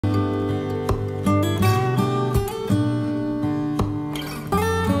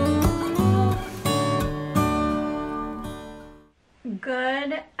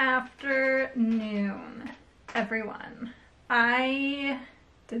everyone. I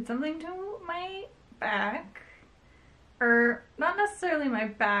did something to my back, or not necessarily my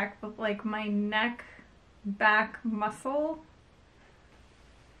back, but like my neck back muscle.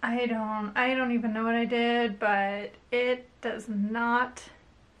 I don't even know what I did, but it does not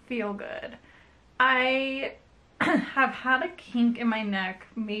feel good. I have had a kink in my neck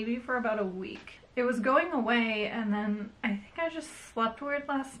maybe for about a week. It was going away, and then I think I just slept weird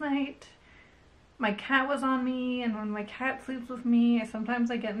last night. My cat was on me, and when my cat sleeps with me, sometimes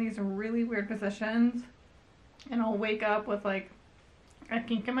I get in these really weird positions, and I'll wake up with like a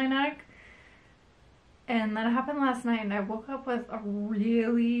kink in my neck. And that happened last night, and I woke up with a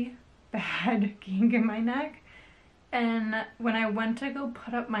really bad kink in my neck. And when I went to go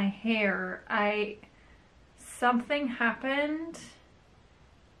put up my hair, something happened,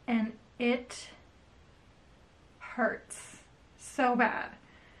 and it hurts so bad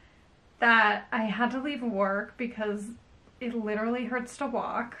that I had to leave work because it literally hurts to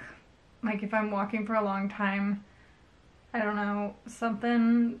walk. Like if I'm walking for a long time, I don't know,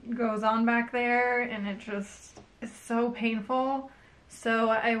 something goes on back there and it just is so painful. So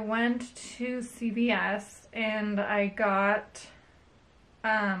I went to CVS and I got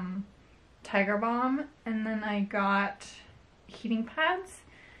Tiger Balm, and then I got heating pads.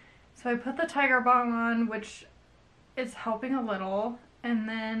 So I put the Tiger Balm on, which is helping a little, and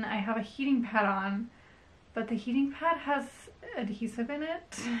then I have a heating pad on, but the heating pad has adhesive in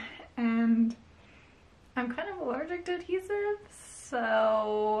it, and I'm kind of allergic to adhesive,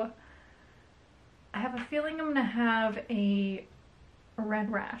 so I have a feeling I'm gonna have a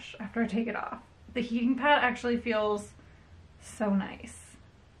red rash after I take it off. The heating pad actually feels so nice.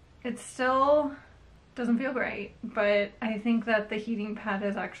 It still doesn't feel great, but I think that the heating pad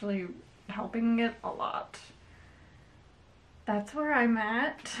is actually helping it a lot. That's where I'm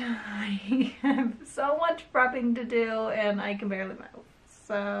at. I have so much prepping to do and I can barely move.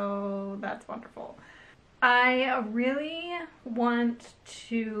 So that's wonderful. I really want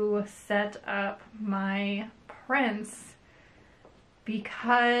to set up my prints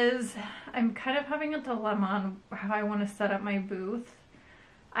because I'm kind of having a dilemma on how I want to set up my booth.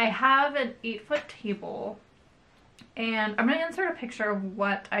 I have an 8-foot table, and I'm going to insert a picture of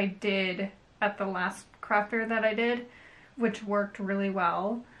what I did at the last craft fair that I did, which worked really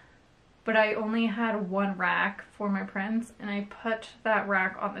well. But I only had one rack for my prints, and I put that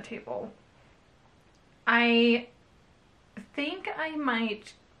rack on the table. I think I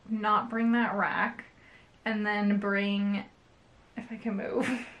might not bring that rack and then bring, if I can move,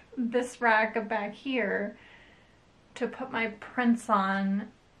 this rack back here to put my prints on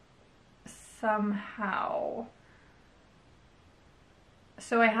somehow.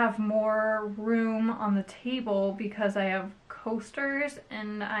 So I have more room on the table because I have coasters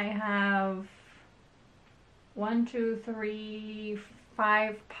and I have 1, 2, 3,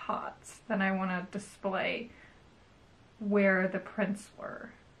 5 pots that I want to display where the prints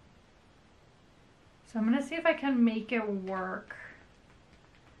were. So I'm going to see if I can make it work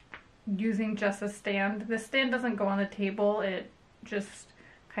using just a stand. This stand doesn't go on the table, it just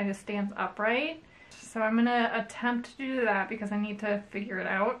kind of stands upright. So I'm going to attempt to do that because I need to figure it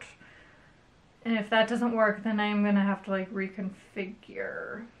out. And if that doesn't work, then I'm going to have to like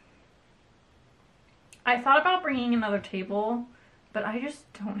reconfigure. I thought about bringing another table, but I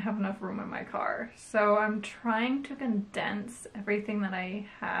just don't have enough room in my car. So I'm trying to condense everything that I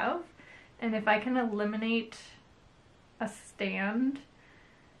have. And if I can eliminate a stand,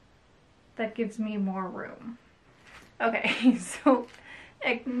 that gives me more room. Okay, so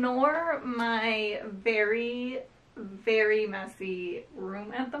ignore my very, very messy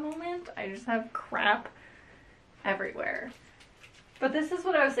room at the moment. I just have crap everywhere. But this is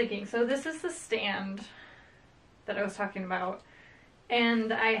what I was thinking. So this is the stand that I was talking about.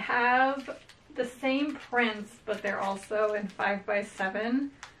 And I have the same prints, but they're also in 5x7.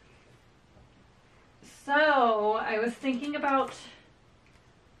 So I was thinking about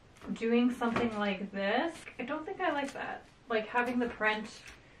doing something like this. I don't think I like that. Like having the print,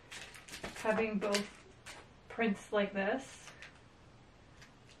 having both prints like this.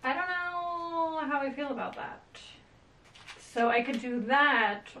 I don't know how I feel about that. So I could do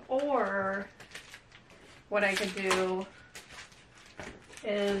that, or what I could do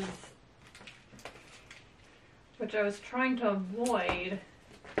is, which I was trying to avoid,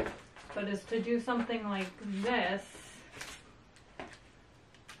 but is to do something like this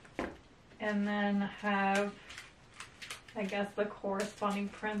and then have, I guess, the corresponding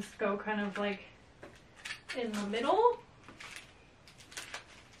prints go kind of like in the middle.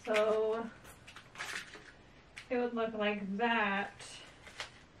 So it would look like that.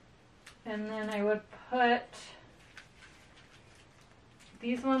 And then I would put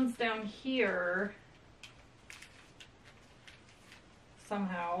these ones down here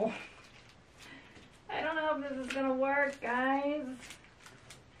somehow. I don't know if this is gonna work, guys.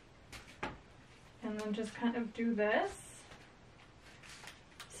 And then just kind of do this.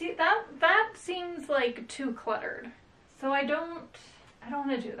 See, that seems like too cluttered. So I don't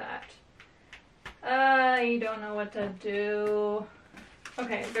want to do that. I don't know what to do.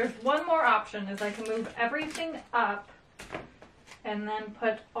 Okay, there's one more option, is I can move everything up and then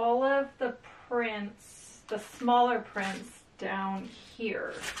put all of the prints, the smaller prints, down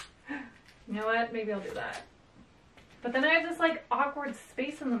here. You know what? Maybe I'll do that. But then I have this like awkward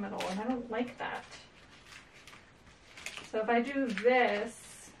space in the middle and I don't like that. So if I do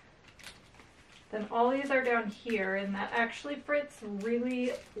this, then all these are down here and that actually fits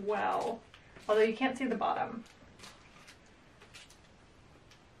really well. Although you can't see the bottom.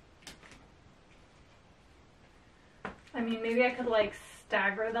 I mean, maybe I could like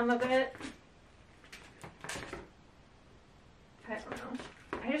stagger them a bit. I don't know.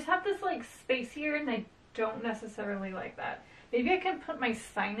 I just have this like space here and I don't necessarily like that. Maybe I can put my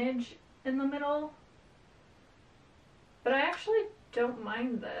signage in the middle. But I actually don't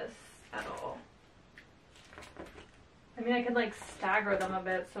mind this at all. I mean, I could like stagger them a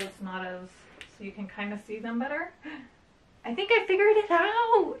bit so it's not as, so you can kind of see them better. I think I figured it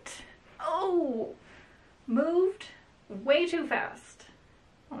out. Oh, moved way too fast.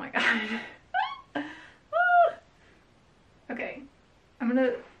 Oh my God. Okay, I'm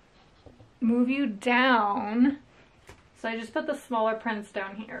gonna move you down. So I just put the smaller prints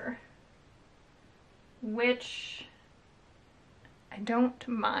down here, which I don't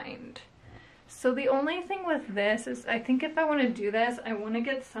mind. So the only thing with this is I think if I want to do this, I want to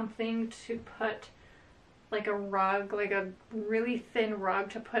get something to put like a rug, like a really thin rug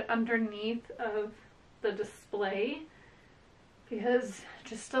to put underneath of the display, because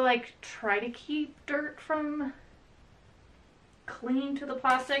just to like try to keep dirt from clinging to the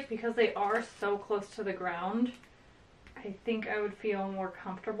plastic, because they are so close to the ground. I think I would feel more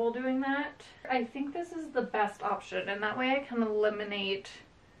comfortable doing that. I think this is the best option, and that way I can eliminate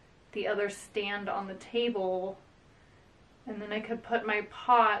the other stand on the table, and then I could put my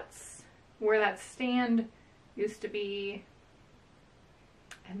pots where that stand used to be,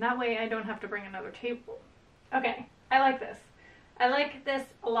 and that way I don't have to bring another table. Okay, I like this. I like this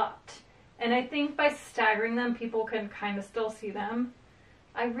a lot. And I think by staggering them, people can kind of still see them.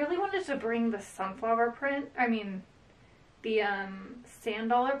 I really wanted to bring the sunflower print, I mean, the sand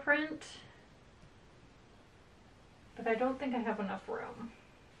dollar print, but I don't think I have enough room.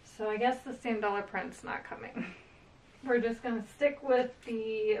 So I guess the sand dollar print's not coming. We're just gonna stick with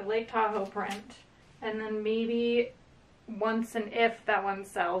the Lake Tahoe print, and then maybe once and if that one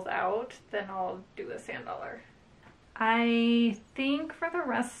sells out, then I'll do the sand dollar. I think for the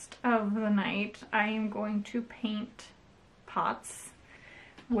rest of the night, I am going to paint pots,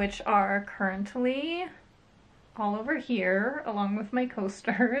 which are currently all over here, along with my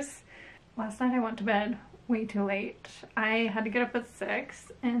coasters. Last night I went to bed way too late. I had to get up at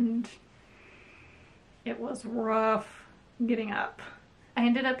 6, and it was rough getting up. I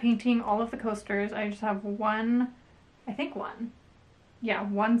ended up painting all of the coasters. I just have one, I think one. Yeah,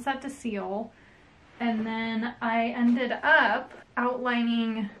 one set to seal. And then I ended up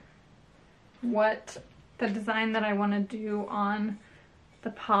outlining what the design that I want to do on the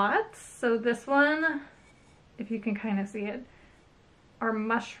pots. So this one, if you can kind of see it, are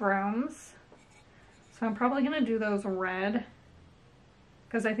mushrooms. So I'm probably going to do those red,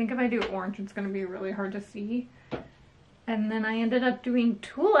 because I think if I do orange, it's going to be really hard to see. And then I ended up doing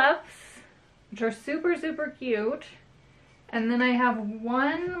tulips, which are super, super cute. And then I have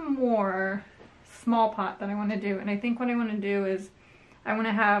one more small pot that I want to do, and I think what I want to do is I want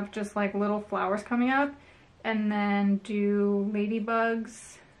to have just like little flowers coming up, and then do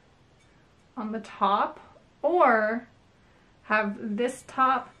ladybugs on the top, or have this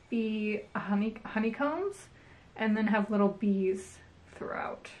top be a honeycombs and then have little bees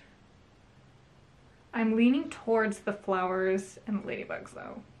throughout. I'm leaning towards the flowers and the ladybugs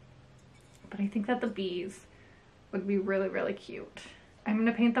though, but I think that the bees would be really, really cute. I'm going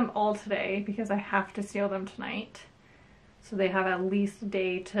to paint them all today because I have to seal them tonight, so they have at least a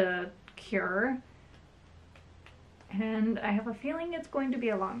day to cure, and I have a feeling it's going to be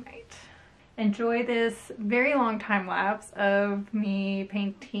a long night. Enjoy this very long time lapse of me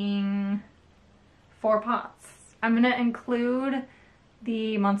painting 4 pots. I'm going to include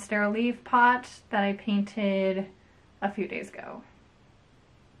the Monstera leaf pot that I painted a few days ago.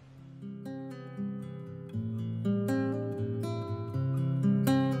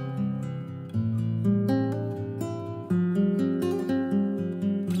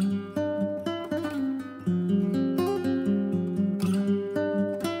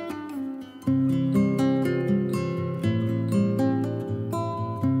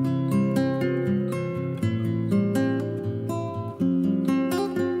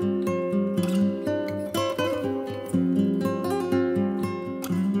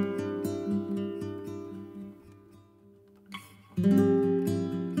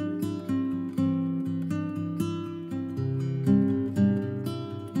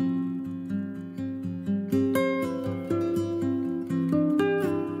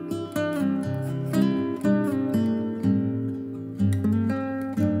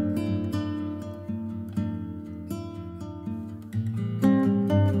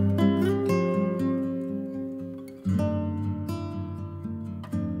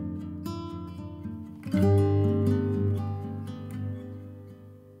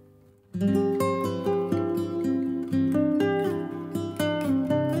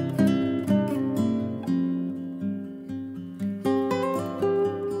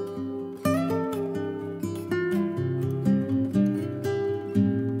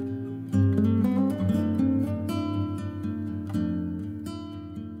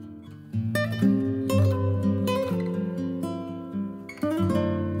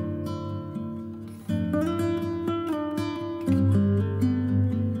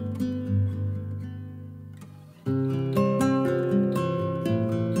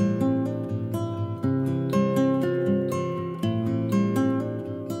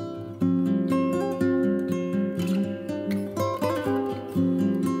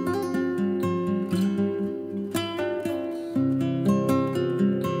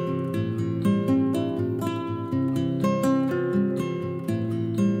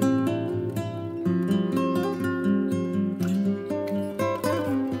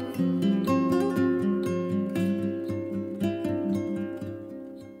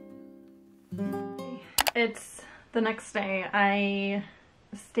 It's the next day. I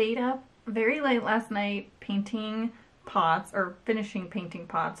stayed up very late last night painting pots, or finishing painting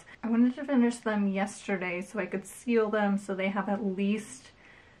pots. I wanted to finish them yesterday so I could seal them so they have at least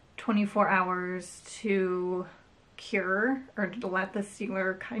 24 hours to cure, or to let the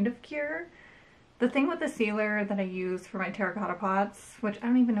sealer kind of cure. The thing with the sealer that I use for my terracotta pots, which I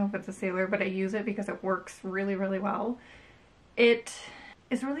don't even know if it's a sealer, but I use it because it works really, really well. It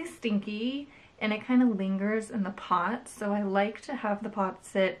is really stinky and it kind of lingers in the pot, so I like to have the pot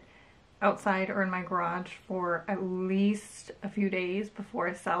sit outside or in my garage for at least a few days before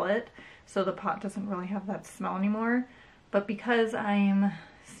I sell it, so the pot doesn't really have that smell anymore. But because I'm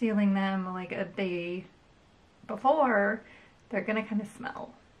sealing them like a day before, they're gonna kind of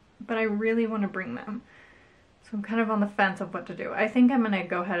smell. But I really want to bring them, so I'm kind of on the fence of what to do. I think I'm gonna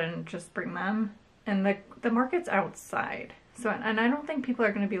go ahead and just bring them, and the market's outside, so, and I don't think people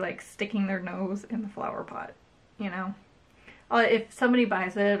are gonna be like sticking their nose in the flower pot, you know. If somebody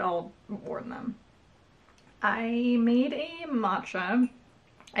buys it, I'll warn them. I made a matcha.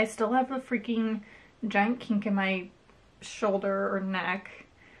 I still have a freaking giant kink in my shoulder or neck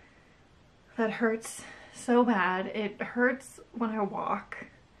that hurts so bad. It hurts when I walk,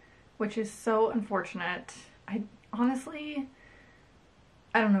 which is so unfortunate. I honestly,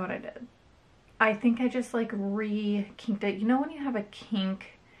 I don't know what I did. I think I just like re-kinked it. You know when you have a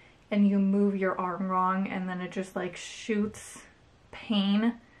kink and you move your arm wrong and then it just like shoots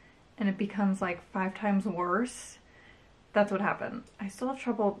pain and it becomes like 5 times worse? That's what happened. I still have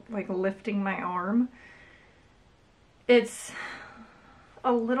trouble like lifting my arm. It's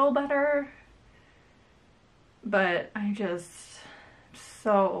a little better, but I'm just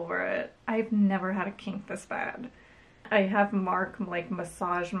so over it. I've never had a kink this bad. I have Mark like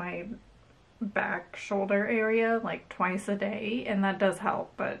massage my back shoulder area like twice a day, and that does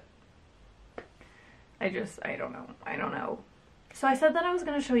help, but I don't know. So I said that I was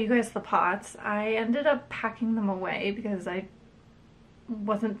going to show you guys the pots. I ended up packing them away because I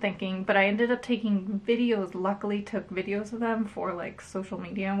wasn't thinking, but I ended up taking videos, luckily took videos of them for like social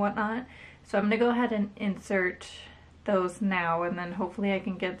media and whatnot. So I'm going to go ahead and insert those now, and then hopefully I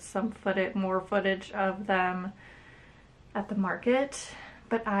can get some more footage of them at the market.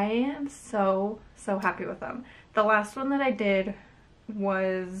 But I am so happy with them. The last one that I did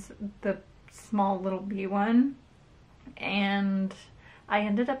was the small little bee one, and I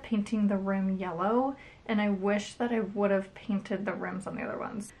ended up painting the rim yellow, and I wish that I would have painted the rims on the other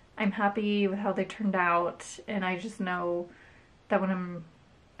ones. I'm happy with how they turned out, and I just know that when I'm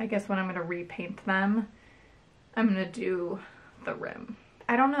going to repaint them, I'm going to do the rim.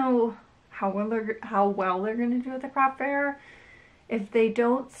 I don't know how well they're going to do at the craft fair. If they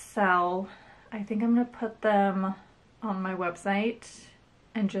don't sell, I think I'm going to put them on my website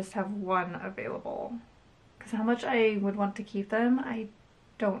and just have one available. Because how much I would want to keep them, I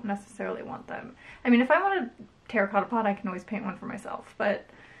don't necessarily want them. I mean, if I want a terracotta pot, I can always paint one for myself. But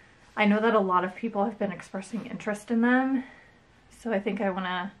I know that a lot of people have been expressing interest in them. So I think I want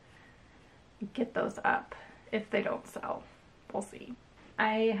to get those up if they don't sell. We'll see.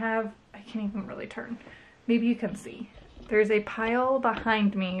 I can't even really turn. Maybe you can see. There's a pile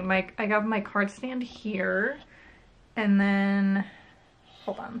behind me. I got my card stand here, and then,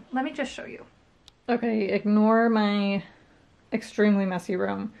 hold on, let me just show you. Okay, ignore my extremely messy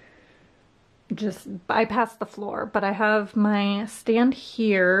room. Just bypass the floor, but I have my stand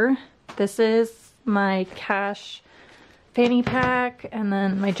here. This is my cash fanny pack, and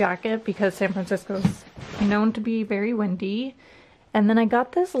then my jacket because San Francisco's known to be very windy. And then I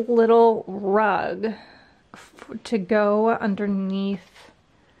got this little rug to go underneath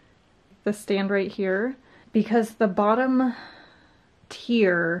the stand right here because the bottom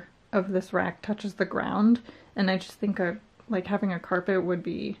tier of this rack touches the ground, and I just think like having a carpet would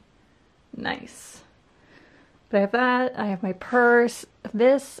be nice. But I have that, I have my purse.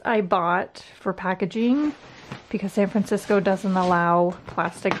 This I bought for packaging because San Francisco doesn't allow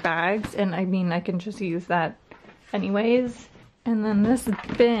plastic bags, and I mean I can just use that anyways. And then this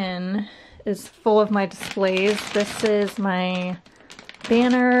bin is full of my displays. This is my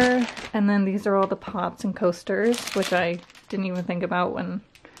banner, and then these are all the pots and coasters, which I didn't even think about when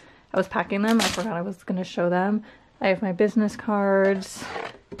I was packing them. I forgot I was going to show them. I have my business cards.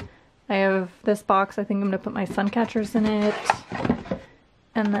 I have this box. I think I'm going to put my sun catchers in it.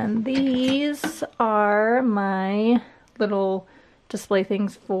 And then these are my little display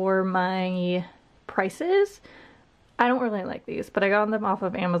things for my prices. I don't really like these, but I got them off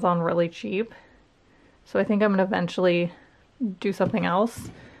of Amazon really cheap. So I think I'm going to eventually do something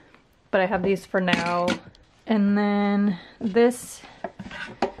else. But I have these for now. And then this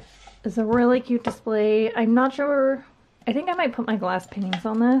is a really cute display. I'm not sure, I think I might put my glass paintings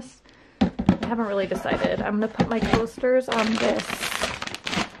on this. I haven't really decided. I'm gonna put my coasters on this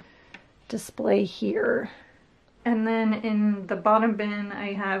display here. And then in the bottom bin,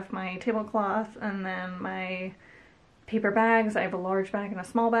 I have my tablecloth and then my paper bags. I have a large bag and a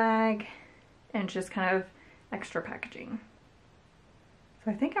small bag and just kind of extra packaging.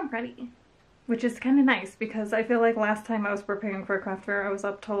 So I think I'm ready, which is kind of nice because I feel like last time I was preparing for a craft fair, I was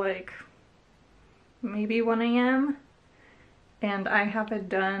up till like maybe 1 a.m. and I have it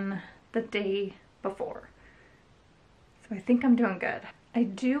done the day before. So I think I'm doing good. I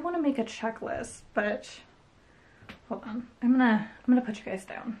do want to make a checklist, but hold on. I'm gonna put you guys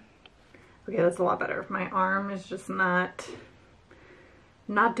down. Okay, that's a lot better. My arm is just not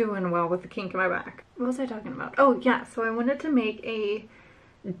doing well with the kink in my back. What was I talking about? Oh yeah, so I wanted to make a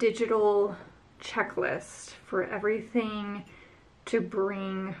digital checklist for everything to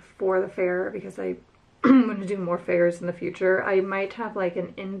bring for the fair because I'm going to do more fairs in the future. I might have like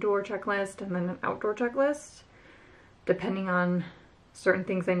an indoor checklist and then an outdoor checklist depending on certain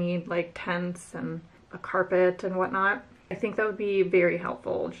things I need, like tents and a carpet and whatnot. I think that would be very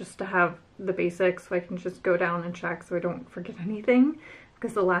helpful just to have the basics so I can just go down and check so I don't forget anything,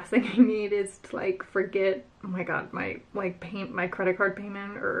 because the last thing I need is to like forget, oh my god, my my credit card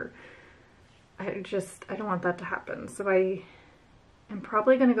payment, or I don't want that to happen. So I am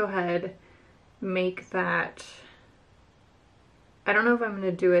probably gonna go ahead, make that. I don't know if I'm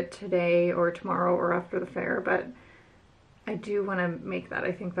gonna do it today or tomorrow or after the fair, but I do want to make that.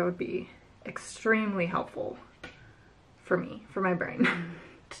 I think that would be extremely helpful for me, for my brain.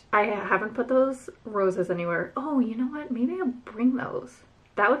 I haven't put those roses anywhere. Oh, you know what? Maybe I'll bring those.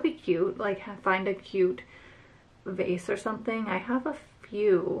 That would be cute. Like, find a cute vase or something. I have a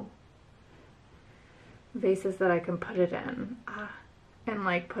few vases that I can put it in and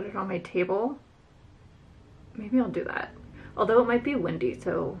like put it on my table. Maybe I'll do that. Although it might be windy,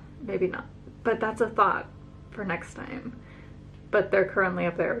 so maybe not. But that's a thought for next time. But they're currently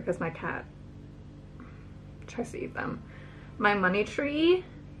up there because my cat tries to eat them. My money tree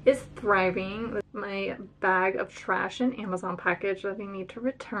is thriving. My bag of trash and Amazon package that I need to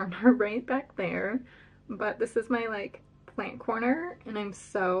return are right back there. But this is my like plant corner and I'm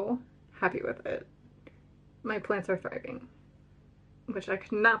so happy with it. My plants are thriving, which I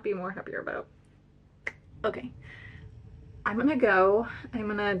could not be more happier about. Okay, I'm gonna go. I'm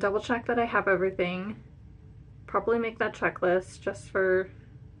gonna double check that I have everything. Probably make that checklist just for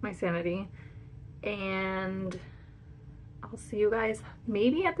my sanity, and I'll see you guys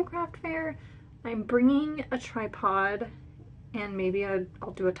maybe at the craft fair. I'm bringing a tripod and maybe I'll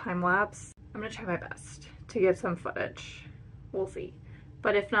do a time lapse. I'm gonna try my best to get some footage. We'll see.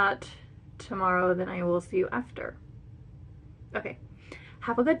 But if not tomorrow, then I will see you after. Okay,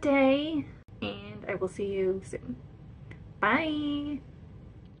 have a good day and I will see you soon. Bye.